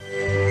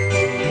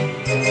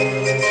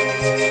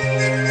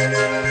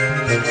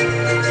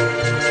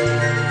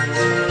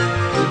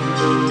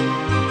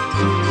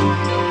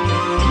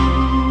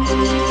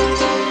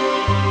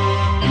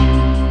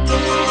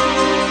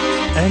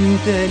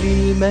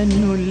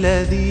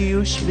الذي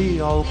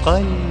يشبع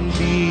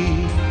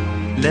قلبي،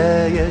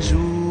 لا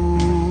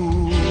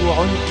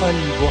يجوع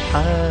القلب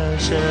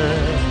حاشا.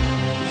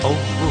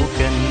 حبك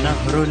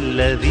النهر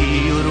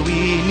الذي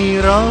يرويني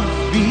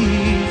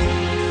ربي،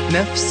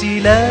 نفسي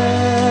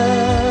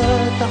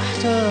لا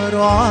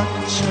تحتار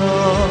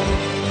عطشا.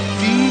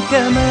 فيك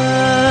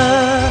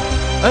ما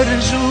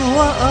أرجو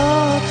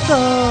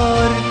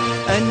وأكثر،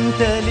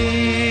 أنت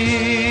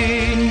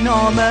للنعماء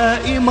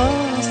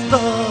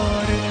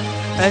مصدر،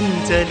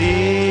 أنت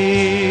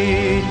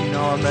للنعماء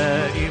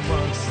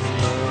مصدر.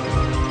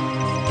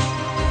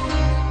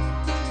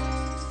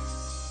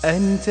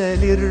 أنت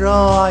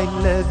للراعي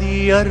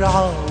الذي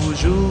يرعى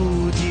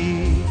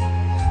وجودي،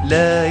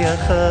 لا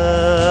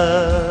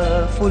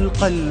يخاف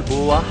القلب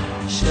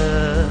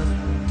وحشا.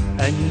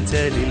 أنت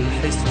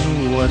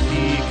للحصن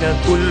وفيك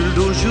كل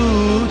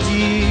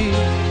جودي،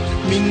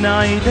 من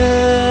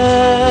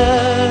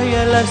عداي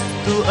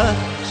لست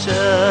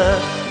أخشى.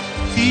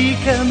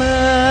 فيك ما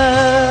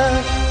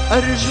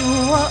أرجو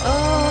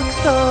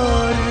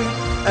وأكثر،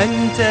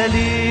 أنت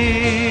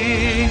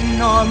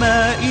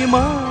للنعماء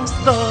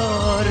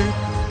مصدر،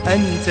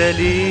 أنت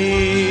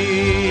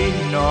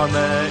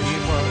للنعماء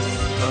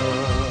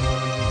مصدر.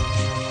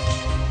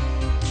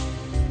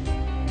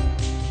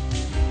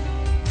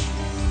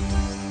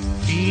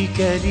 فيك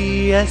لي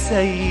يا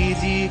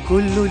سيدي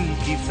كل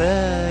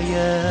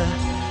الكفاية،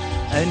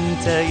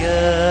 أنت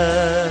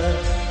يا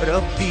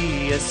ربي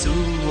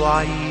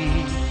يسوعي.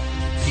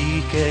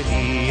 فيك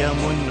لي يا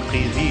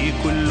منقذي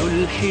كل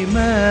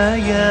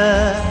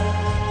الحماية،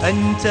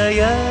 أنت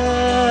يا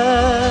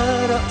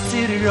رأس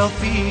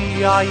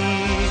الرفيع.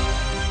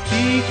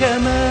 فيك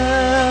ما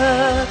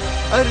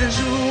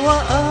أرجو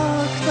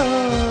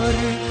وأكثر،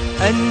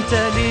 أنت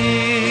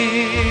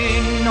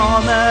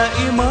للنعماء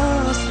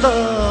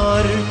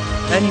مصدر،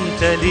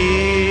 أنت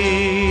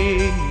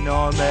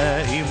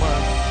للنعماء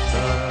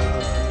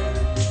مصدر.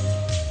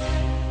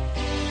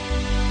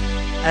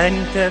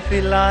 أنت في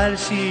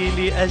العرش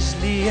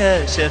لأجلي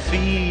يا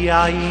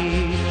شفيعي،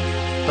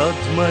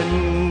 تضمن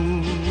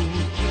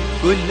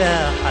كل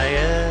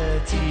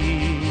حياتي.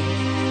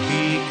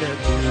 فيك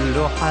كل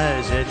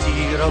حاجتي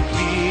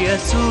ربي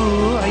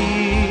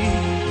يسوعي،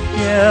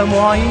 يا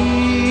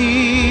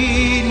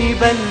معيني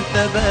بل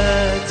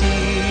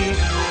ثباتي.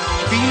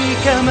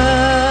 فيك ما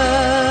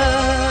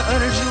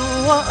أرجو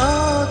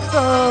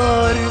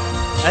وأكثر،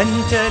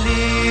 أنت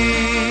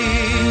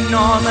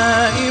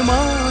للنعماء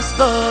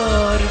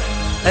مصدر،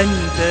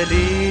 أنت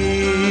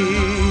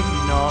للنعماء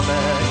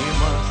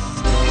مصدر.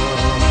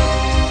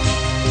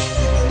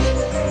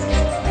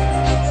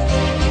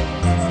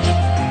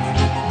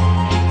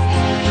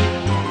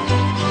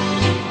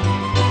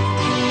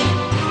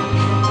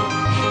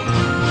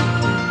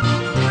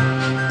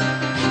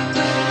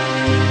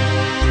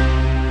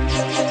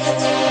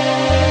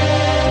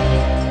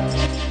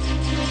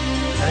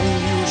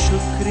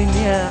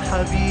 يا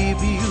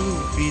حبيبي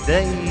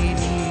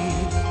يفديني،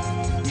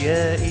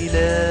 يا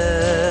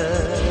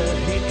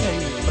إلهي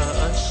كيف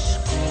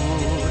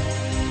أشكر.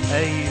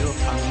 أي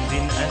حمد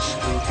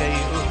أشكو كي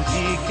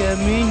أهديك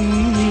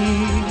مني،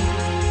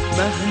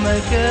 مهما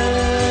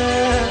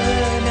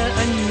كان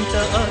أنت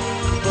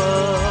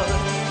أكبر.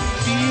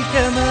 فيك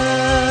ما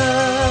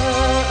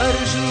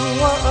أرجو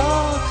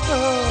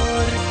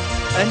وأكثر،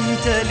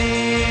 أنت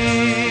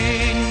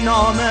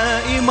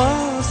للنعماء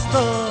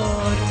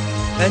مصدر،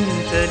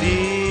 أنت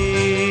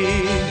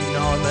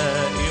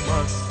للنعماء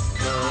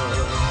مصدر.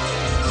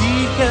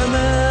 فيك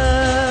ما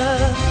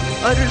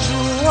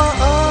أرجو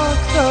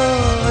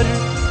وأكثر،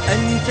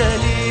 أنت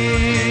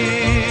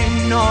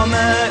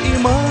للنعماء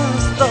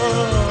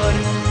مصدر،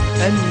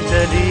 أنت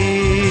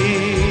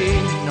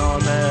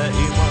للنعماء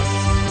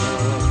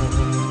مصدر.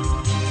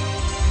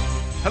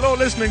 Hello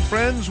listening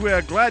friends, we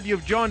are glad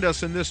you've joined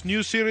us in this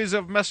new series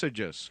of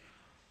messages.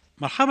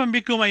 مرحبا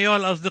بكم أيها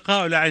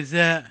الأصدقاء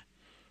الأعزاء.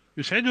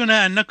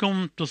 يسعدنا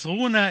أنكم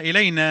تصغون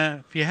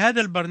إلينا في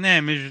هذا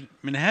البرنامج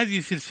من هذه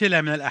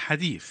السلسلة من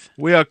الأحاديث.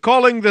 We are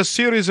calling this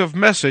series of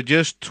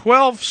messages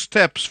 12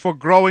 steps for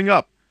growing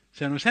up.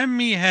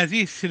 سنسمي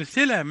هذه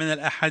السلسلة من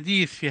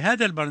الأحاديث في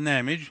هذا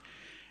البرنامج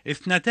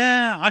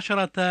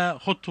 12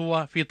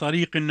 خطوة في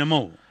طريق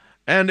النمو.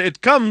 And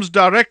it comes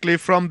directly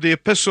from the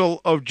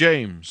epistle of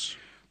James.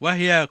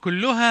 وهي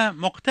كلها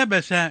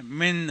مقتبسة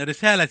من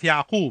رسالة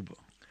يعقوب.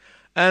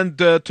 And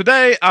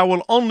today I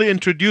will only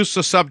introduce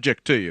the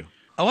subject to you.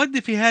 أود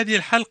في هذه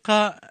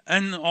الحلقة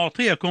أن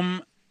أعطيكم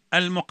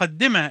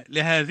المقدمة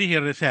لهذه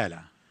الرسالة.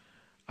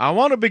 I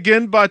want to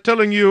begin by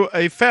telling you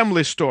a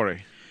family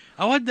story.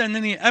 أود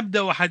أنني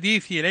أبدأ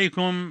حديثي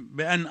إليكم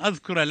بأن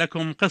أذكر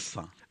لكم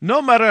قصة.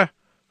 No matter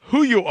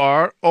who you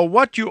are or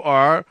what you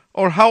are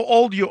or how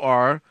old you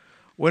are,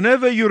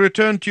 whenever you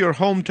return to your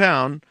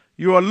hometown,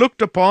 you are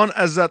looked upon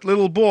as that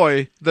little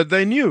boy that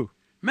they knew.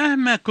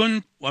 مهما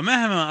كنت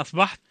ومهما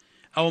أصبحت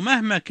أو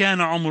مهما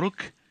كان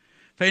عمرك،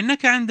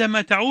 فإنك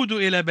عندما تعود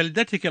إلى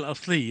بلدتك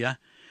الأصلية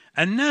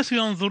الناس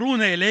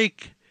ينظرون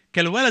إليك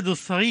كالولد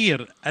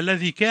الصغير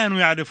الذي كانوا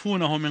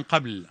يعرفونه من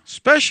قبل،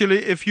 especially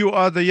if you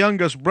are the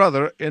youngest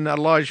brother in a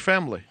large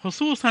family.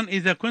 خصوصا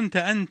إذا كنت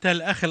أنت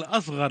الأخ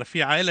الأصغر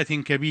في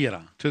عائلة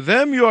كبيرة. To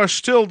them, you are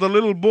still the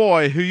little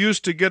boy who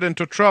used to get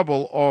into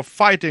trouble or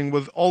fighting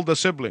with older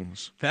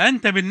siblings.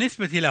 فأنت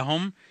بالنسبة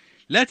لهم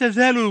لا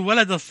تزال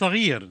الولد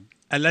الصغير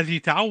الذي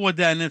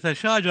تعود أن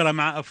يتشاجر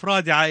مع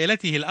أفراد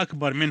عائلته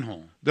الأكبر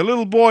منه. The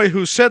little boy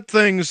who said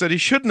things that he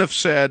shouldn't have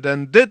said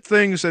and did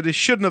things that he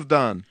shouldn't have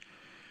done.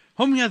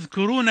 هم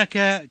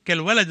يذكرونك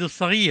كالولد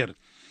الصغير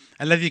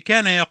الذي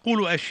كان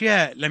يقول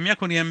أشياء لم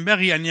يكن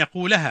ينبغي أن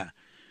يقولها،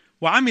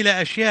 وعمل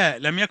أشياء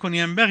لم يكن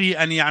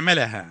ينبغي أن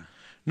يعملها.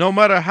 No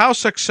matter how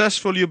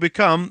successful you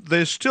become,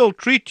 they still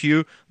treat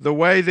you the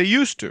way they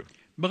used to.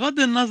 بغض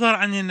النظر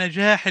عن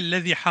النجاح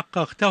الذي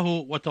حققته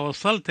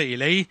وتوصلت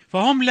إليه،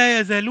 فهم لا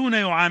يزالون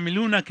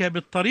يعاملونك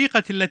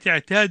بالطريقة التي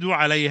اعتادوا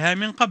عليها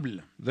من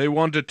قبل. They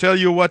want to tell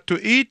you what to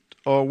eat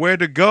or where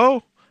to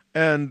go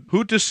and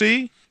who to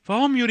see.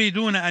 فهم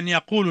يريدون أن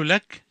يقولوا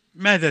لك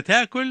ماذا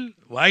تأكل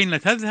وأين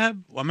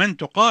تذهب ومن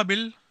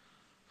تقابل.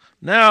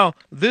 Now,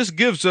 this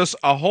gives us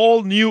a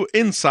whole new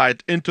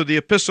insight into the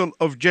epistle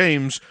of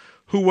James,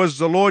 who was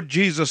the Lord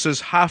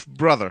Jesus'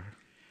 half-brother.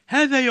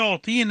 هذا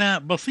يعطينا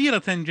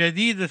بصيرة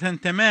جديدة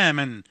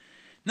تماما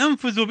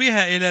ننفذ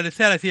بها إلى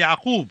رسالة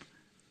يعقوب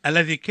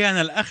الذي كان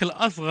الأخ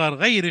الأصغر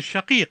غير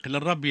الشقيق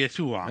للرب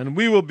يسوع. And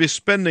we will be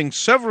spending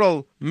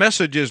several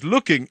messages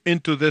looking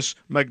into this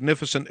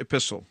magnificent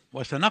epistle.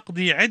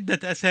 وسنقضي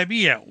عدة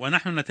أسابيع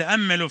ونحن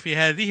نتأمل في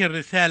هذه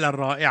الرسالة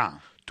الرائعة.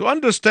 To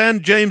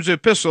understand James'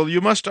 epistle,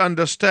 you must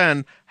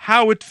understand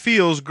how it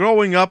feels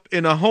growing up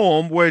in a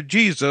home where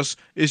Jesus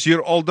is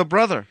your older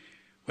brother.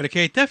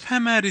 ولكي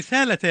تفهم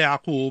رسالة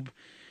يعقوب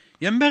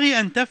ينبغي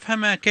أن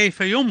تفهم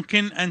كيف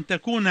يمكن أن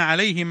تكون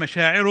عليه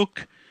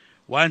مشاعرك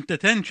وأنت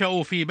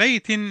تنشأ في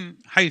بيت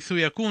حيث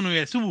يكون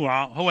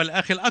يسوع هو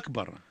الأخ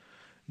الأكبر.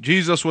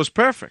 Jesus was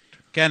perfect.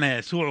 كان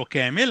يسوع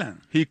كاملا،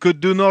 He could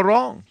do no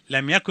wrong.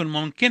 لم يكن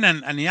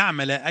ممكنا أن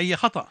يعمل أي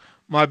خطأ.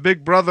 My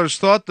big brothers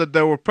thought that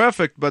they were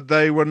perfect, but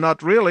they were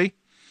not really.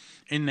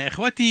 إن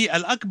إخوتي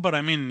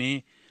الأكبر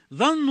مني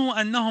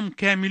ظنوا أنهم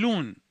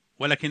كاملون،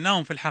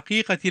 ولكنهم في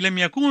الحقيقة لم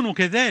يكونوا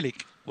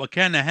كذلك،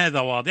 وكان هذا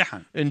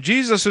واضحا. In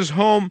Jesus'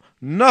 home,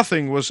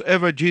 nothing was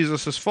ever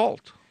Jesus'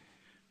 fault.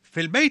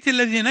 في البيت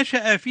الذي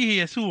نشأ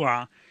فيه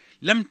يسوع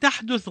لم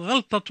تحدث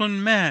غلطة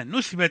ما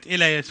نسبت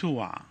إلى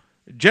يسوع.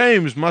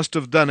 James must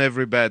have done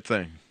every bad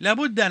thing.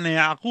 لابد أن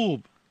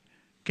يعقوب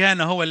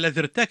كان هو الذي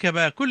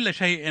ارتكب كل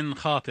شيء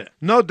خاطئ.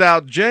 No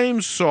doubt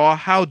James saw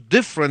how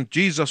different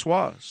Jesus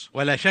was.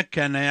 ولا شك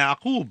أن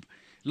يعقوب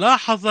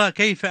لاحظ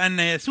كيف أن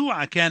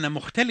يسوع كان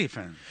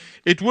مختلفا.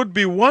 It would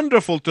be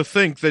wonderful to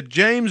think that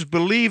James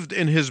believed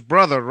in his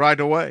brother right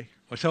away.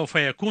 وسوف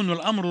يكون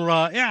الأمر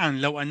رائعا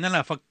لو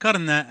أننا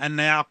فكرنا أن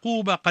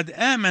يعقوب قد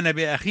آمن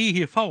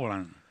بأخيه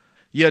فورا.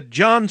 Yet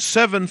John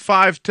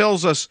 7:5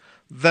 tells us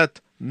that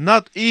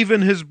not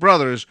even his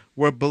brothers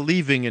were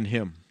believing in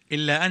him.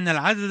 إلا أن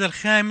العدد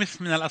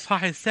الخامس من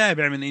الأصحاح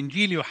 7 من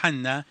إنجيل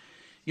يوحنا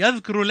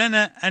يذكر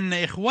لنا أن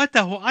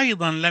إخوته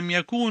أيضا لم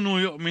يكونوا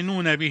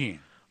يؤمنون به.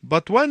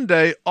 But one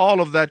day all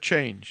of that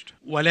changed.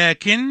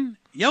 ولكن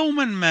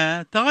يوما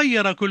ما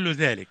تغير كل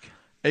ذلك.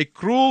 A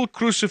cruel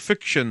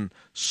crucifixion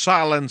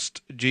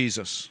silenced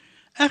Jesus.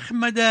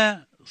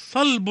 أخمد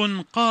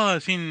صلب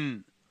قاس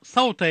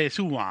صوت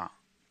يسوع.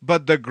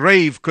 But the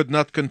grave could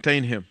not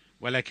contain him.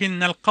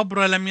 ولكن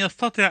القبر لم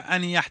يستطع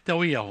أن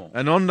يحتويه.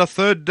 And on the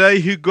third day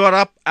he got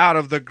up out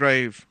of the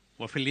grave.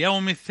 وفي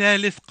اليوم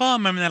الثالث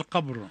قام من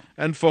القبر.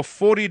 And for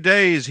 40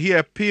 days he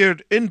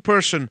appeared in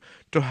person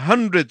to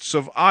hundreds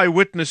of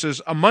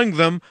eyewitnesses. Among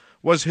them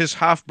was his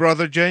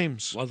half-brother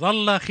James.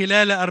 وظل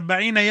خلال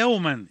 40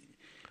 يوما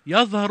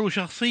يظهر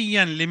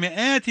شخصيا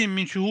لمئات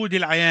من شهود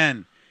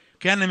العيان،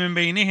 كان من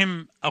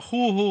بينهم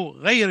أخوه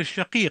غير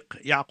الشقيق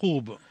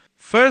يعقوب.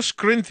 1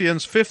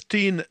 Corinthians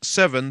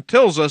 15:7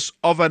 tells us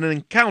of an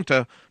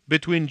encounter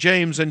between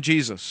James and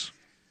Jesus.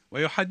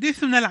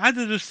 ويحدثنا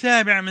العدد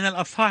 7 من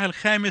الأصحاح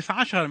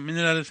 15 من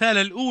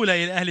الرسالة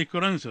الأولى إلى أهل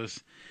كورنثوس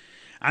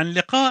عن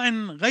لقاء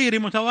غير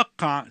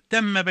متوقع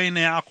تم بين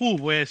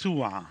يعقوب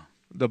ويسوع.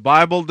 The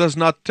Bible does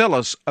not tell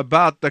us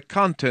about the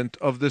content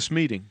of this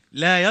meeting.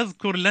 لا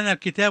يذكر لنا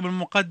الكتاب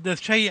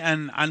المقدس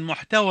شيئا عن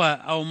محتوى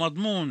أو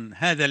مضمون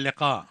هذا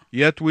اللقاء.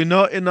 Yet we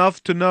know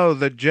enough to know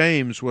that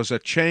James was a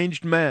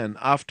changed man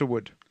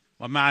afterward.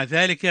 ومع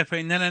ذلك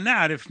فإننا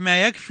نعرف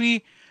ما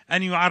يكفي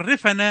أن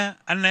يعرفنا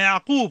أن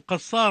يعقوب قد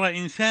صار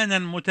إنسانا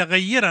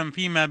متغيرا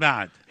فيما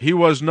بعد. He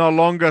was no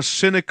longer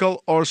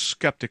cynical or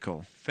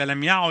skeptical.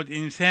 فلم يعد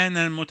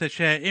إنسانا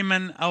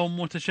متشائما أو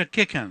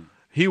متشككا.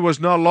 He was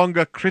no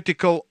longer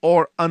critical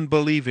or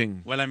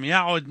unbelieving. ولم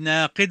يعد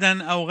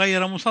ناقدا أو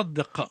غير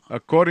مصدق.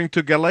 According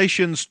to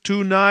Galatians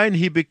 2:9,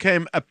 he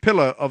became a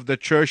pillar of the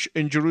church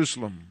in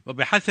Jerusalem.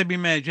 وبحسب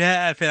ما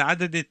جاء في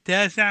العدد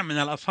 9 من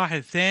الأصحاح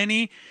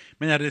 2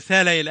 من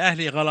الرسالة إلى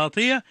أهل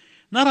غلاطية،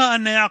 نرى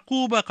أن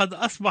يعقوب قد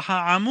أصبح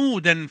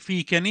عمودا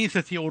في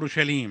كنيسة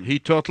أورشليم. He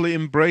totally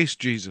embraced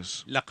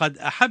Jesus. لقد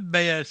أحب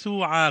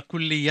يسوع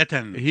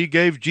كلية. He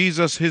gave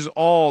Jesus his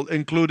all,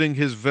 including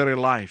his very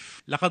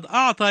life. لقد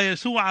أعطى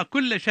يسوع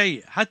كل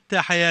شيء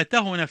حتى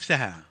حياته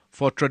نفسها.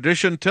 For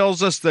tradition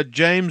tells us that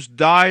James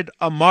died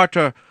a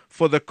martyr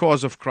for the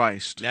cause of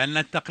Christ. لأن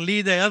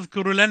التقليد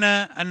يذكر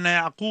لنا أن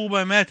يعقوب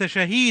مات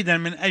شهيدا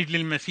من أجل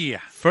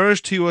المسيح.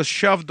 First, he was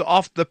shoved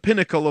off the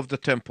pinnacle of the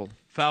temple.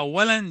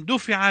 فأولا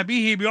دفع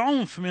به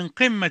بعنف من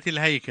قمة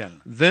الهيكل.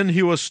 Then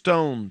he was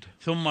stoned.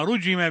 ثم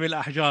رجم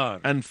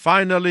بالأحجار. And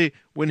finally,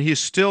 when he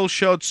still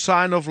showed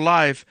sign of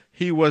life,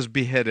 he was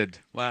beheaded.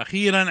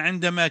 وأخيرا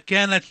عندما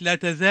كانت لا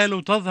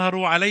تزال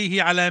تظهر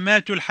عليه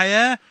علامات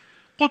الحياة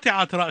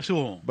قطعت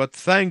رأسه. But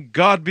thank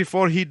God,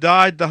 before he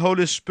died, the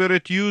Holy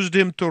Spirit used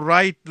him to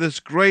write this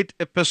great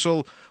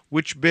epistle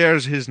which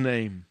bears his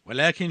name.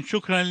 ولكن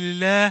شكرا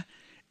لله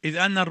إذ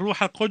أن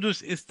الروح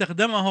القدس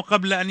استخدمه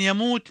قبل أن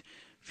يموت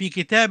في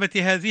كتابة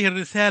هذه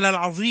الرسالة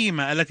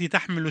العظيمة التي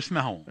تحمل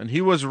اسمه. And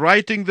he was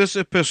writing this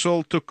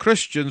epistle to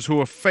Christians who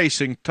were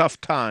facing tough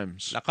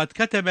times. لقد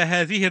كتب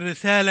هذه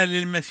الرسالة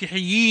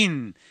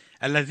للمسيحيين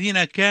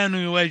الذين كانوا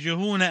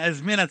يواجهون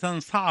أزمنة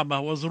صعبة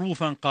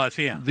وظروفا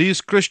قاسية.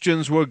 These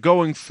Christians were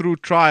going through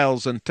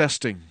trials and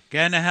testing.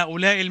 كان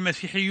هؤلاء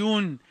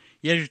المسيحيون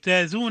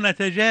يجتازون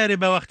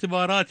تجارب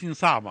واختبارات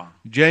صعبة.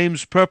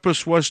 James'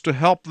 purpose was to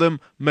help them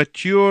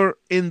mature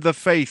in the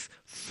faith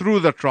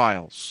through the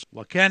trials.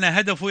 وكان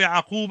هدف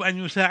يعقوب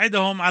أن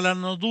يساعدهم على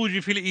النضوج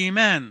في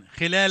الإيمان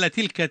خلال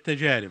تلك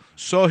التجارب.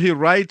 So he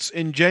writes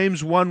in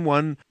James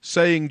 1:1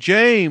 saying,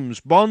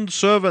 James,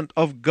 bondservant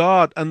of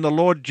God and the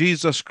Lord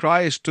Jesus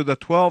Christ, to the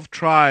 12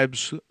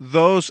 tribes,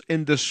 those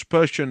in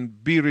dispersion,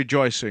 be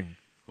rejoicing.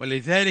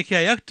 ولذلك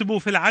يكتب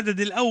في العدد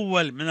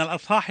الأول من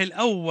الأصحاح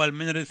الأول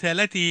من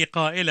رسالته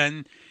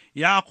قائلا: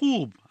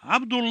 يعقوب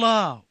عبد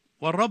الله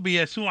والرب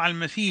يسوع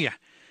المسيح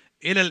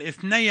إلى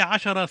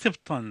 12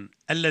 سبطا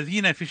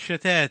الذين في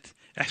الشتات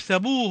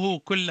احسبوه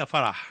كل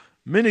فرح.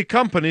 Many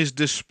companies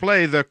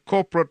display their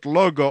corporate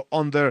logo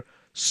on their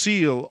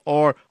seal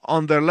or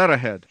on their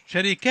letterhead.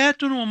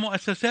 شركات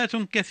ومؤسسات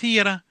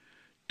كثيرة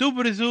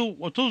تبرز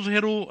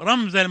وتظهر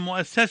رمز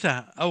المؤسسة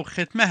أو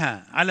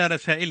ختمها على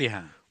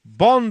رسائلها.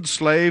 Bond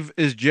slave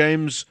is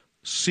James'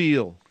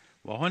 seal.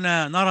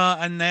 وهنا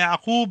نرى أن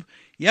يعقوب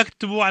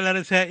يكتب على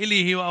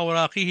رسائله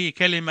وأوراقه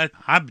كلمة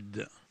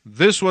عبد.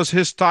 This was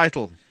his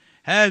title.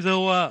 هذا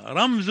هو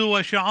رمز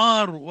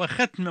وشعار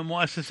وختم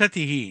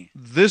مؤسسته.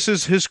 This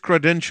is his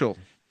credential.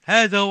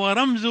 هذا هو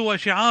رمز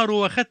وشعار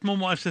وختم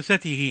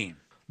مؤسسته.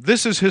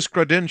 This is his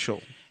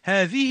credential.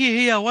 هذه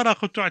هي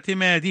ورقة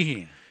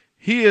اعتماده.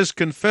 He is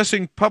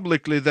confessing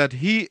publicly that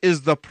he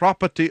is the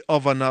property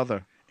of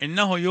another.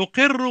 إنه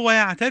يقر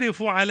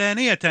ويعترف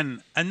علانية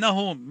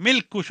أنه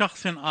ملك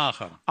شخص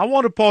آخر. I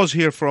want to pause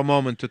here for a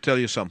moment to tell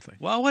you something.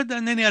 وأود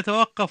أنني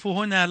أتوقف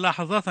هنا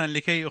لحظة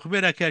لكي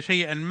أخبرك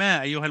شيئا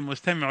ما أيها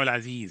المستمع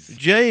العزيز.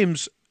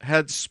 James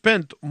had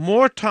spent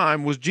more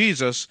time with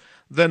Jesus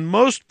than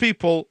most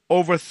people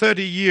over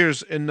 30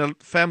 years in the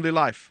family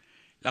life.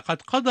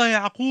 لقد قضى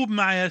يعقوب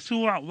مع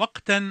يسوع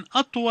وقتا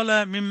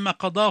أطول مما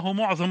قضاه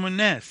معظم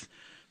الناس.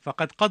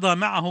 فقد قضى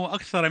معه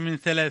أكثر من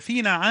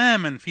 30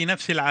 عاما في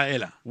نفس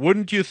العائلة.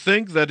 Wouldn't you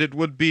think that it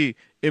would be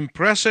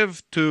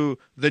impressive to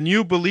the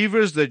new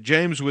believers that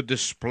James would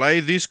display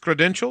these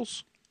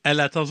credentials?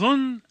 ألا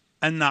تظن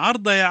أن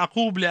عرض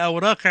يعقوب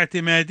لأوراق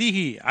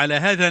اعتماده على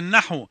هذا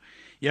النحو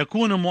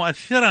يكون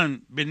مؤثرا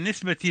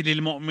بالنسبة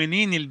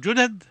للمؤمنين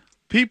الجدد؟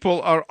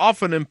 People are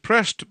often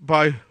impressed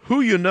by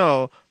who you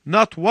know,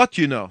 not what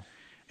you know.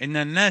 إن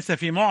الناس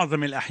في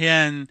معظم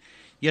الأحيان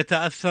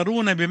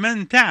يتأثرون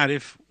بمن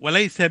تعرف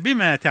وليس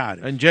بما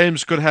تعرف. And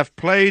James could have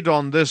played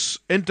on this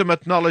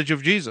intimate knowledge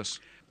of Jesus.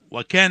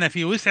 وكان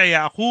في وسع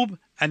يعقوب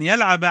أن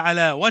يلعب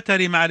على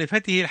وتر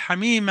معرفته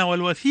الحميمة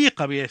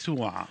والوثيقة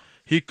بيسوع.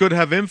 He could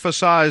have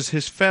emphasized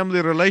his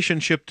family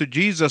relationship to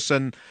Jesus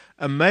and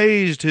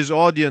amazed his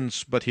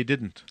audience, but he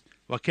didn't.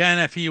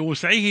 وكان في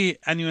وسعه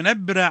أن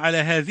ينبر على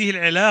هذه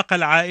العلاقة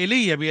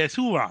العائلية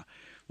بيسوع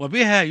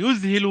وبها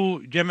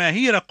يذهل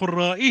جماهير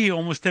قرائه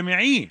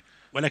ومستمعيه،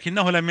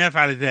 ولكنه لم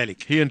يفعل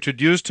ذلك. He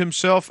introduced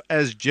himself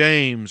as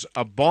James,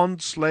 a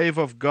bond slave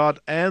of God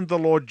and the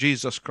Lord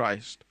Jesus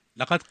Christ.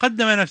 لقد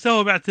قدم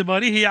نفسه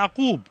باعتباره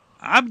يعقوب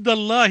عبد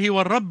الله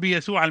والرب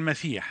يسوع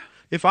المسيح.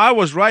 If I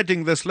was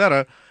writing this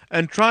letter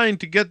and trying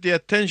to get the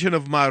attention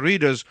of my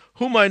readers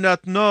who might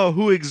not know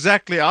who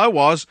exactly I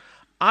was,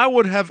 I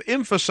would have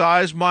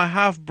emphasized my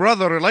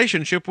half-brother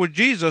relationship with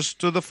Jesus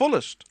to the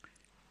fullest.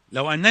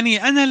 لو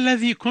أنني أنا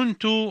الذي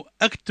كنت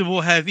أكتب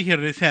هذه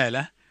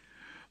الرسالة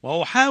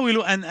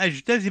وأحاول أن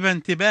أجتذب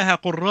انتباه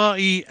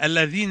قرائي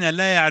الذين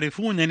لا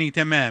يعرفونني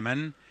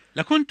تماما،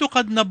 لكنت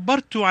قد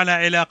نبرت على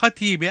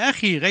علاقتي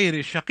بأخي غير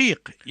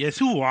الشقيق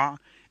يسوع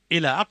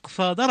إلى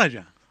أقصى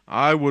درجة.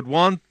 I would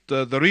want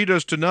the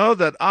readers to know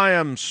that I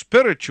am,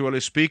 spiritually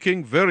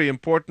speaking, very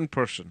important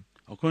person.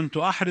 وكنت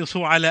أحرص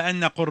على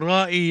أن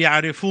قرائي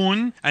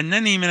يعرفون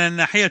أنني من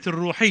الناحية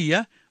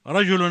الروحية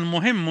رجل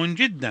مهم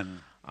جدا.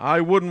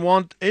 I wouldn't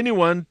want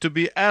anyone to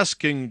be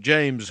asking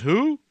James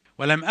who.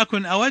 ولم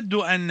أكن أود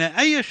أن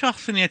أي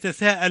شخص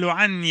يتساءل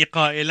عني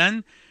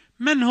قائلا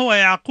من هو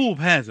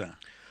يعقوب هذا؟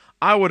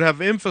 I would have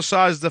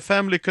emphasized the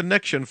family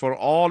connection for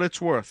all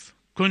it's worth.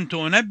 كنت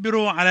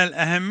أنبر على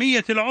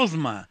الأهمية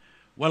العظمى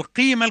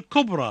والقيمة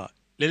الكبرى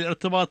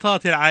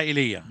للارتباطات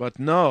العائلية. But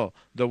no,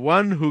 the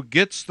one who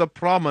gets the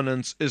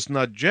prominence is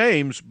not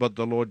James, but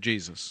the Lord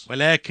Jesus.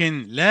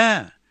 ولكن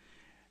لا،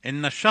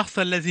 إن الشخص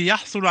الذي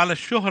يحصل على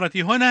الشهرة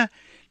هنا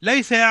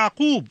ليس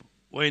يعقوب،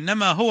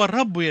 وإنما هو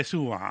الرب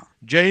يسوع.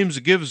 James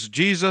gives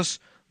Jesus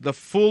the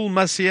full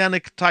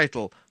messianic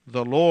title,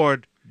 the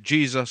Lord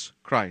Jesus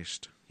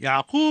Christ.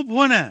 يعقوب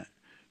هنا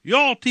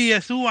يعطي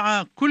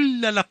يسوع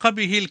كل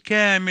لقبه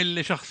الكامل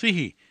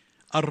لشخصه،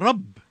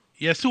 الرب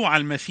يسوع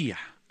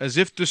المسيح. As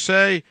if to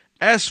say,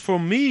 as for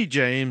me,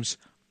 James,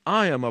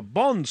 I am a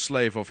bond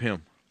slave of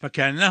him.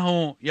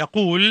 فكأنه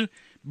يقول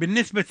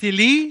بالنسبة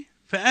لي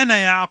فأنا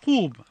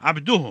يعقوب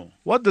عبده.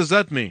 What does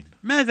that mean?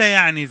 ماذا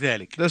يعني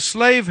ذلك؟ The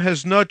slave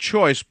has no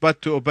choice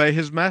but to obey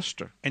his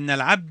master. إن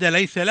العبد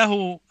ليس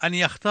له أن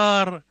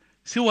يختار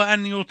سوى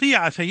أن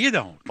يطيع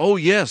سيده. Oh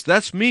yes,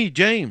 that's me,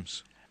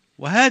 James.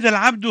 وهذا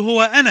العبد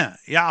هو أنا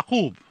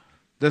يعقوب.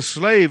 The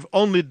slave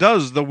only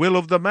does the will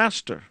of the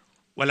master.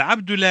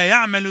 والعبد لا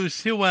يعمل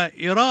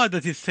سوى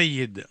إرادة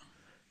السيد.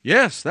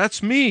 Yes,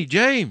 that's me,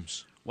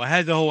 James.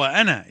 وهذا هو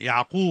أنا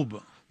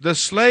يعقوب. The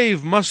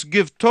slave must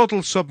give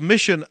total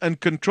submission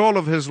and control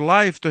of his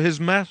life to his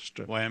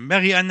master.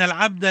 وينبغي أن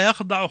العبد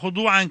يخضع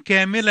خضوعا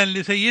كاملا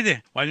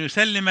لسيده وأن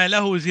يسلم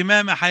له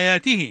زمام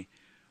حياته.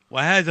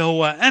 وهذا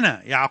هو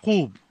أنا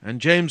يعقوب. And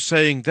James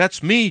saying,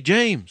 that's me,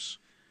 James.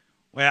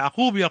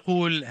 ويعقوب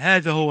يقول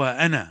هذا هو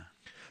أنا.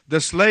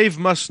 The slave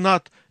must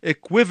not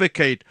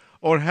equivocate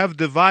or have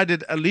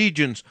divided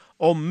allegiance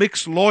or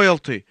mixed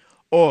loyalty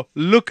or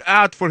look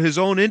out for his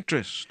own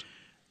interest.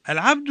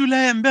 العبد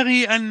لا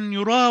ينبغي أن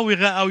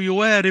يراوغ أو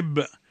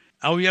يوارب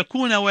أو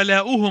يكون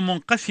ولاؤه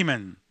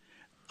منقسما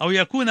أو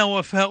يكون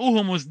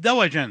وفاؤه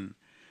مزدوجا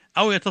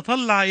أو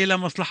يتطلع إلى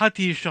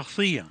مصلحته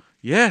الشخصية.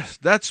 Yes,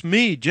 that's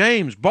me,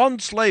 James,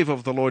 bond slave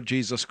of the Lord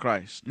Jesus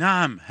Christ.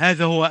 نعم،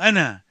 هذا هو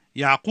أنا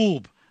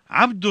يعقوب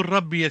عبد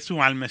الرب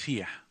يسوع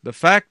المسيح. The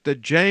fact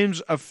that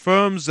James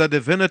affirms the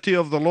divinity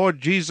of the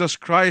Lord Jesus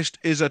Christ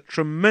is a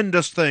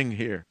tremendous thing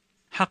here.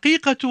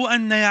 حقيقة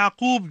أن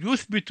يعقوب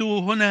يثبت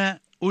هنا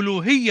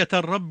ألوهية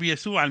الرب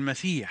يسوع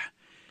المسيح،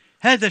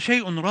 هذا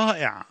شيء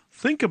رائع.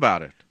 Think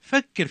about it.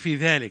 فكر في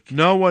ذلك.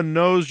 No one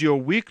knows your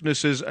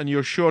weaknesses and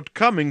your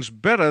shortcomings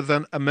better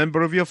than a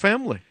member of your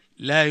family.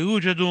 لا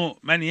يوجد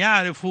من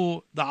يعرف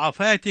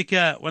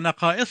ضعفاتك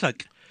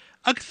ونقائصك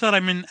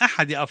أكثر من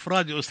أحد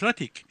أفراد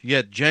أسرتك.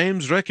 Yet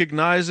James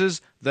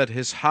recognizes that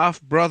his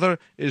half-brother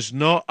is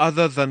no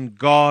other than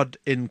God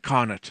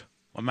incarnate.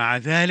 ومع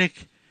ذلك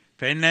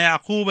فإن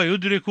يعقوب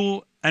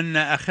يدرك أن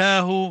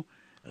أخاه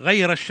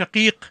غير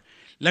الشقيق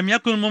لم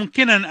يكن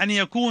ممكنا أن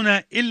يكون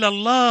إلا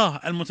الله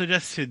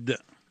المتجسد.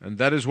 And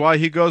that is why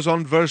he goes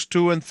on verse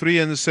 2 and 3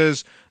 and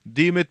says,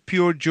 Deem it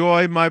pure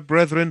joy, my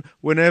brethren,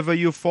 whenever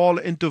you fall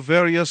into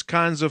various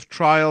kinds of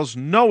trials,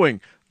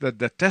 knowing that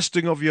the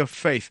testing of your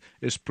faith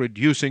is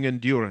producing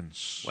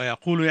endurance.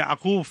 ويقول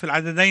يعقوب في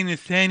العددين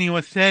الثاني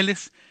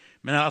والثالث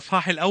من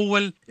الأصحاح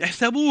الأول: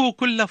 احسبوه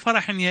كل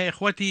فرح يا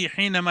إخوتي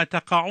حينما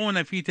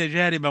تقعون في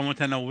تجارب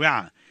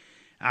متنوعة،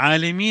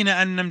 عالمين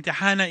أن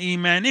امتحان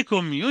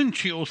إيمانكم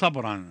ينشئ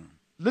صبرا.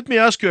 Let me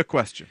ask you a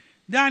question.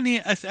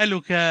 دعني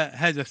أسألك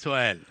هذا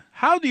السؤال: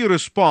 How do you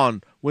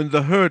respond when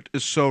the hurt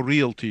is so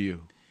real to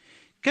you?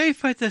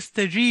 كيف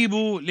تستجيب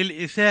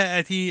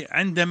للإساءة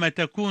عندما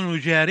تكون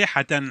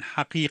جارحة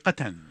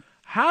حقيقة؟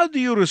 How do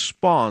you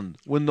respond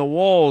when the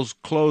walls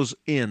close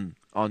in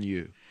on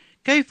you?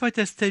 كيف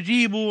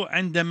تستجيب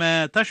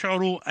عندما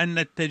تشعر أن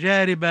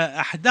التجارب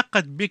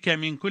أحدقت بك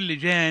من كل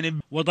جانب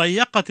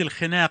وضيقت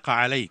الخناق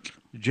عليك؟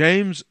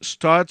 James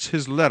starts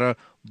his letter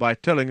by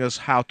telling us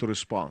how to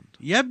respond.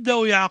 يبدأ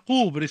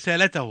يعقوب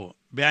رسالته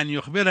بأن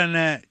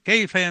يخبرنا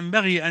كيف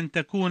ينبغي أن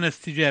تكون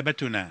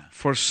استجابتنا.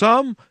 For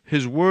some,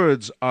 his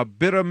words are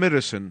bitter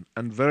medicine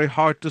and very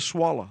hard to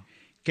swallow.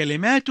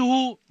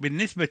 كلماته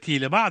بالنسبة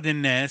لبعض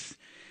الناس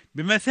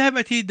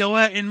بمثابة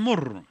دواء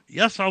مر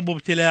يصعب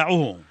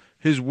ابتلاعه.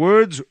 His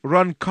words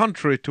run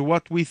contrary to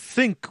what we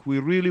think we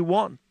really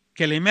want.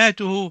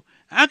 كلماته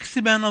عكس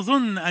ما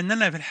نظن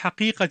أننا في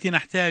الحقيقة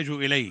نحتاج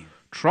إليه.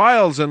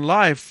 Trials in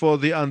life for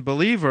the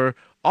unbeliever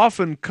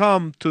often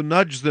come to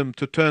nudge them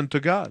to turn to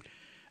God.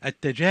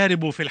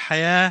 التجارب في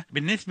الحياة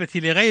بالنسبة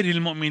لغير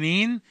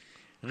المؤمنين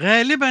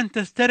غالبا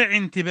تسترعي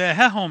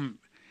انتباههم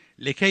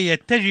لكي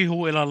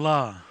يتجهوا إلى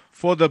الله.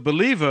 For the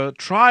believer,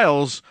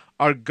 trials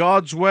are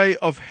God's way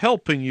of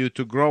helping you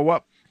to grow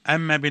up.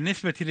 أما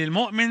بالنسبة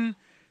للمؤمن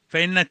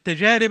فإن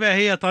التجارب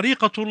هي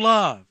طريقة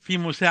الله في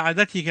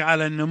مساعدتك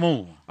على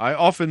النمو. I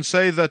often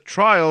say that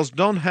trials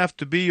don't have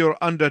to be your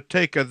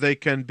undertaker, they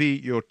can be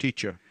your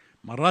teacher.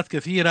 مرات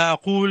كثيرة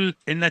أقول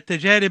إن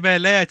التجارب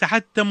لا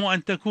يتحتم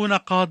أن تكون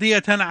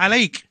قاضية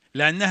عليك،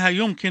 لأنها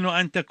يمكن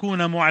أن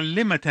تكون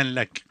معلمة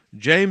لك.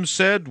 James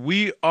said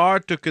we are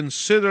to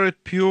consider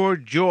it pure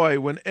joy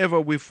whenever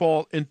we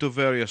fall into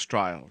various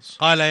trials.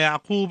 قال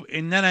يعقوب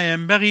إننا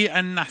ينبغي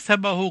أن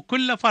نحسبه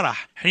كل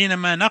فرح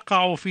حينما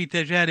نقع في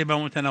تجارب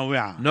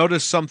متنوعة.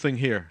 Notice something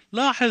here.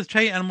 لاحظ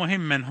شيئا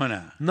مهما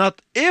هنا.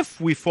 Not if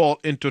we fall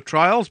into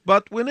trials,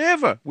 but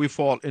whenever we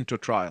fall into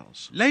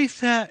trials.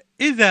 ليس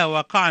إذا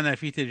وقعنا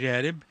في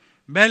تجارب،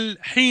 بل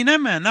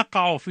حينما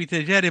نقع في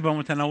تجارب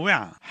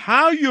متنوعة.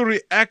 How you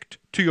react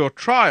to your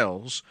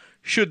trials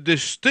should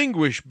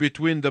distinguish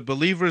between the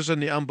believers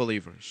and the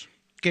unbelievers.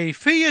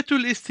 كيفية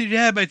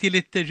الاستجابة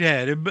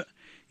للتجارب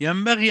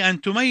ينبغي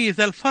أن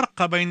تميز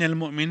الفرق بين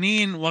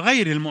المؤمنين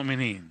وغير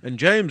المؤمنين. And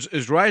James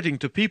is writing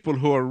to people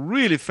who are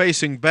really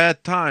facing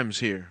bad times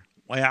here.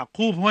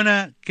 ويعقوب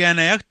هنا كان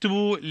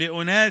يكتب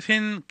لأناس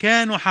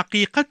كانوا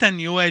حقيقة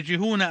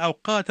يواجهون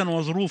أوقاتا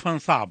وظروفا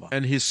صعبة.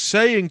 And he's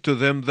saying to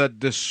them that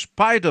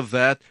despite of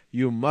that,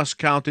 you must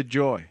count it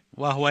joy.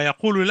 وهو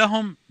يقول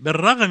لهم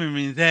بالرغم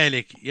من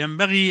ذلك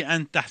ينبغي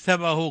أن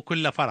تحسبه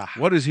كل فرح.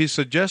 What is he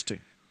suggesting?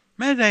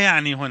 ماذا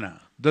يعني هنا؟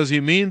 Does he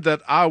mean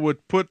that I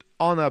would put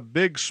on a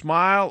big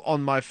smile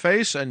on my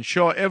face and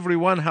show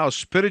everyone how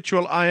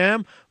spiritual I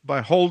am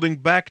by holding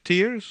back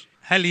tears?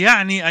 هل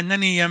يعني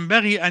أنني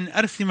ينبغي أن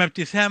أرسم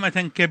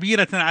ابتسامة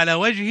كبيرة على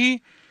وجهي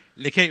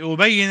لكي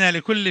أبين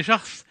لكل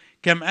شخص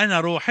كم أنا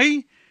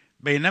روحي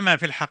بينما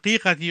في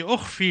الحقيقة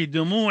أخفي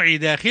دموعي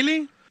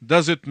داخلي؟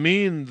 Does it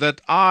mean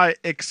that I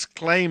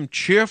exclaim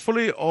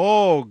cheerfully,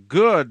 "Oh,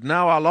 good,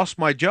 now I lost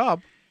my job"?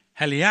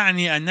 هل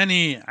يعني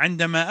أنني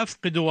عندما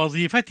أفقد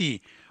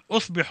وظيفتي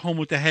أصبح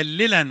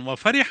متهللا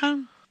وفرحا؟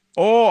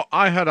 Or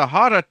I had a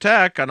heart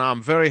attack and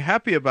I'm very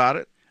happy about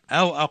it?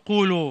 أو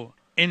أقول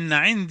إن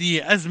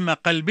عندي أزمة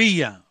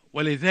قلبية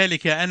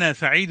ولذلك أنا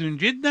سعيد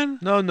جدا؟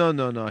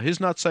 No. He's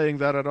not saying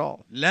that at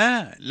all.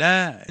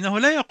 لا إنه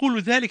لا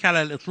يقول ذلك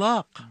على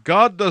الإطلاق.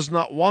 God does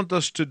not want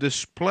us to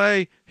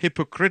display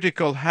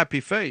hypocritical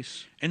happy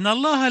face. إن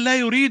الله لا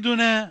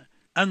يريدنا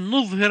أن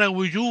نظهر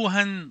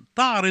وجوها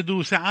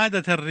تعرض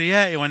سعادة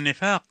الرياء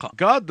والنفاق.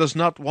 God does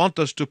not want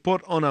us to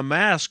put on a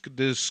mask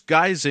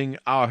disguising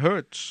our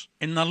hurts.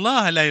 إن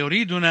الله لا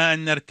يريدنا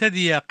أن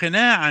نرتدي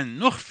قناعا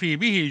نخفي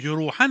به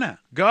جروحنا.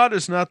 God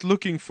is not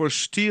looking for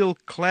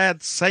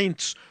steel-clad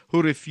saints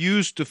who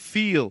refuse to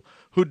feel,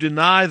 who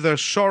deny their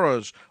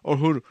sorrows, or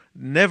who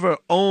never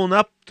own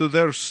up to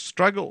their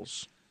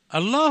struggles.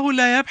 الله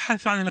لا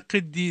يبحث عن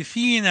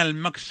القديسين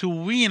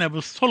المكسوين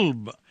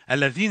بالصلب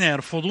الذين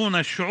يرفضون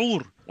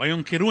الشعور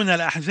وينكرون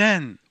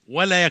الأحزان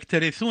ولا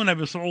يكترثون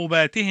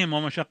بصعوباتهم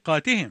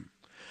ومشقاتهم.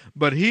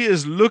 But he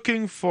is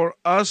looking for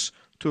us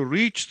to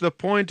reach the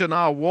point in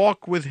our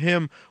walk with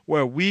him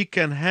where we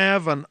can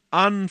have an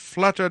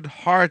unfluttered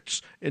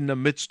hearts in the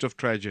midst of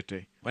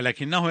tragedy.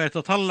 ولكنه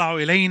يتطلع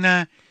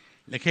إلينا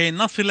لكي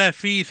نصل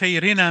في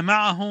سيرنا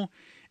معه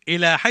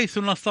إلى حيث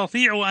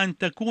نستطيع أن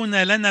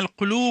تكون لنا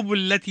القلوب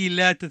التي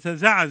لا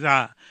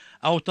تتزعزع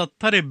أو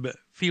تضطرب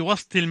في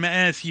وسط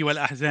المآسي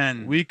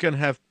والأحزان. We can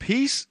have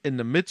peace in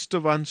the midst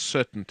of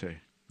uncertainty.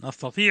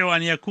 نستطيع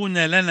أن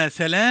يكون لنا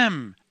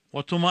سلام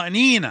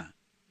وطمأنينة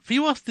في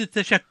وسط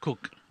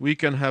التشكك. We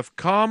can have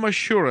calm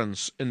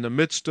assurance in the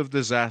midst of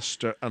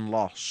disaster and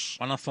loss.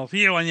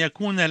 ونستطيع أن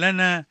يكون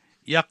لنا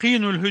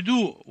يقين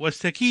الهدوء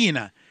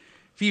والسكينة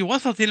في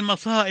وسط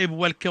المصائب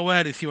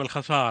والكوارث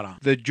والخسارة.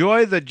 The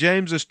joy that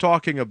James is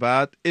talking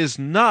about is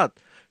not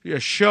a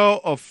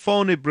show of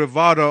phony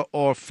bravado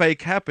or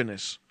fake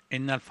happiness.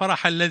 إن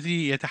الفرح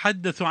الذي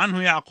يتحدث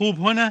عنه يعقوب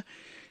هنا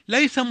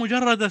ليس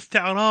مجرد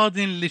استعراض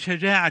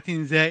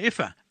لشجاعة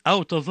زائفة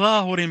أو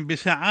تظاهر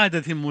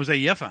بسعادة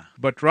مزيفة.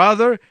 But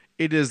rather,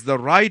 it is the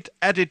right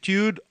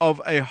attitude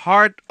of a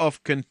heart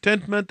of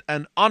contentment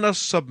and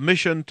honest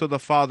submission to the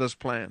Father's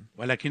plan.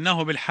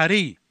 ولكنه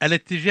بالحري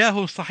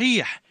الاتجاه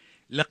الصحيح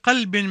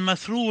لقلب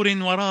مسرور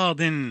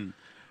وراض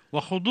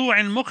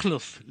وخضوع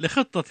مخلص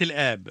لخطة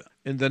الآب.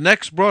 In the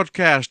next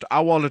broadcast,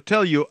 I want to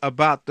tell you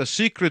about the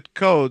secret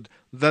code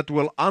that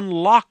will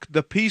unlock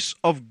the peace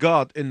of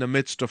God in the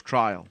midst of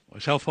trial.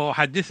 وسوف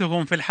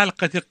أحدثكم في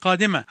الحلقة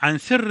القادمة عن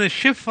سر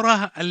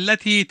الشفرة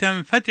التي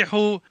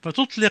تنفتح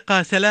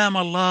فتطلق سلام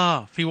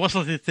الله في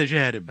وسط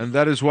التجارب. And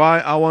that is why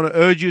I want to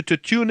urge you to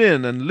tune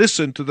in and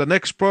listen to the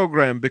next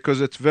program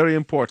because it's very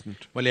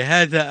important.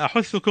 ولهذا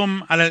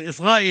أحثكم على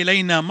الإصغاء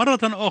إلينا مرة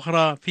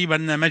أخرى في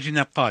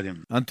برنامجنا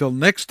القادم. Until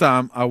next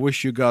time, I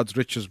wish you God's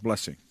richest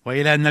blessing.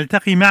 وإلى أن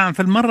نلتقي معا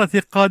في المرة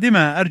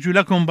القادمة أرجو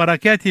لكم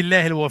بركات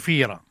الله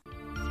الوفيرة.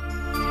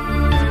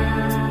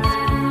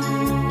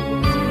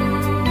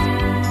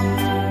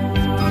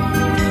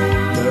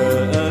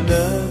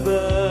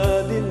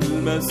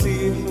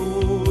 المسيح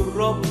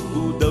الرب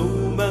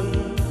دوما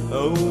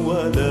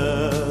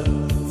أولا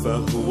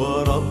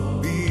فهو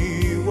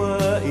ربي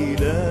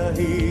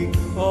وإلهي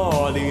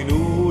أعلن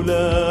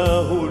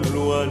له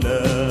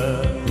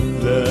الولاء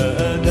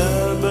لا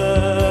أنا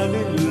بل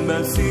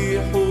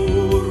المسيح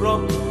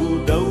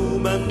الرب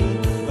دوما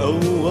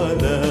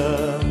أولا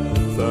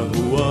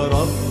فهو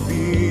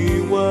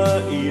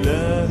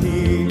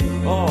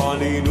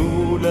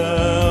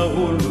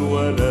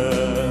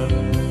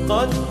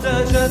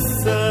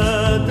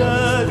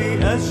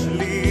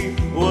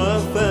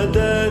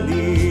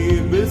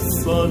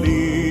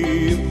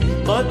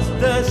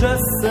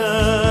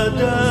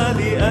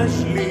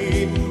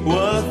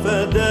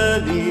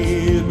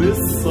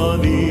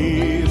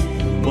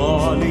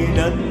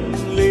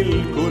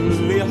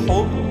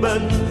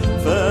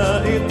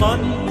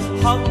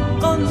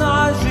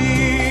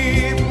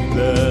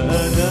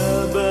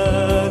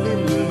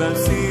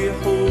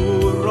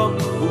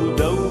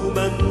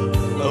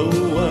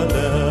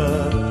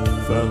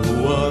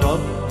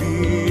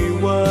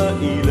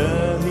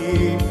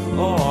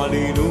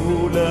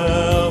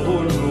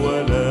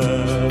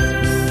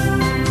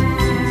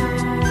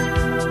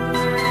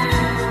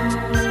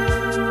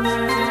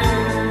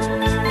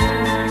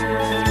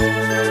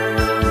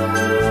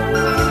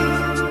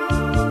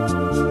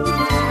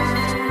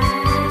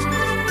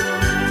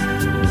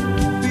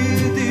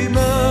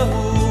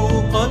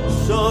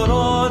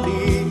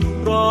شراني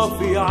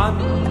رافعا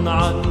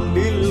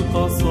عني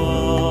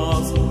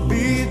القصاص،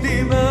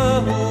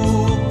 بدماه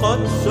قد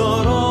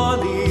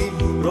شراني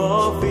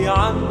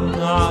رافعا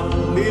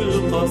عني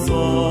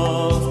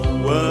القصاص،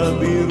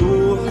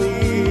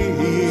 وبروحه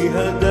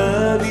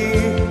هداني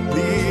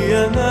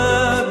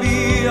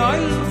لينابيع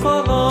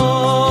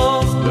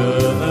الخلاص. لا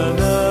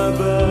أنا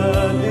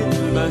بل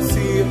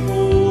المسيح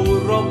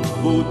الرب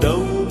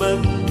دوما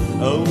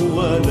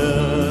أولا،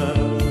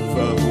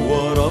 فهو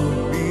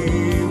ربي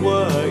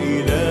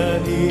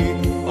وإلهي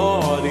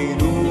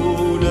أعلن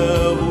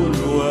له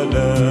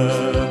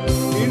الولاء.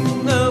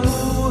 إنه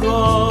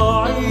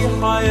راعي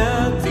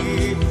حياتي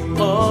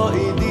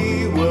قائدي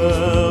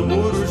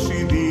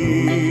ومرشدي،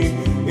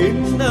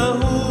 إنه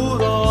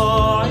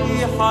راعي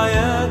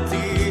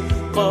حياتي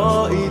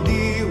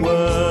قائدي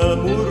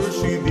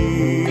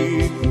ومرشدي،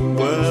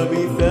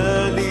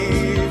 ومثالي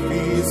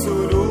في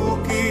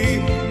سلوكي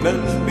من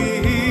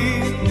به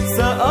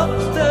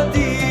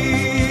سأقتدي.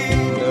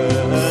 لا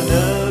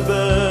أنا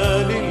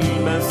بل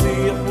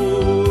المسيح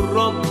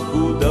الرب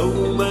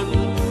دوما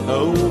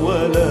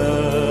أولا،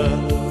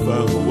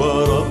 فهو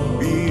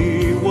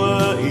ربي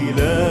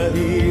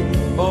وإلهي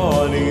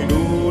أعلن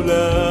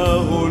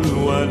له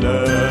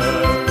الولاء.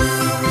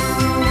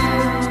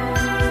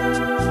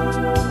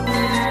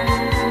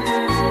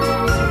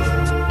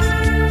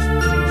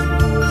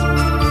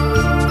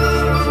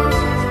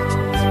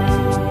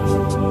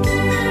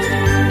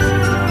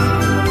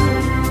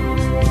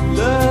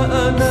 لا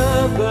أنا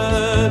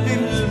بل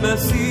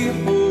المسيح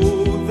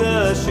ذا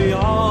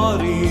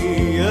شعاري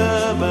يا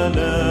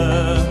ملا،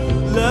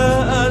 لا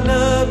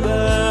أنا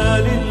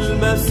بل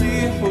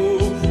المسيح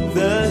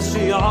ذا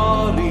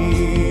شعاري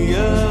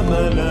يا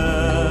ملا.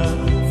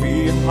 في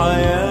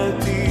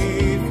حياتي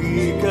في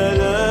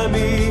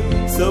كلامي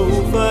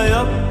سوف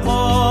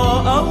يبقى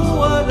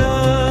أولا.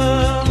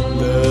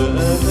 لا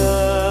أنا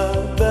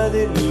بل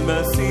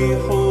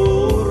المسيح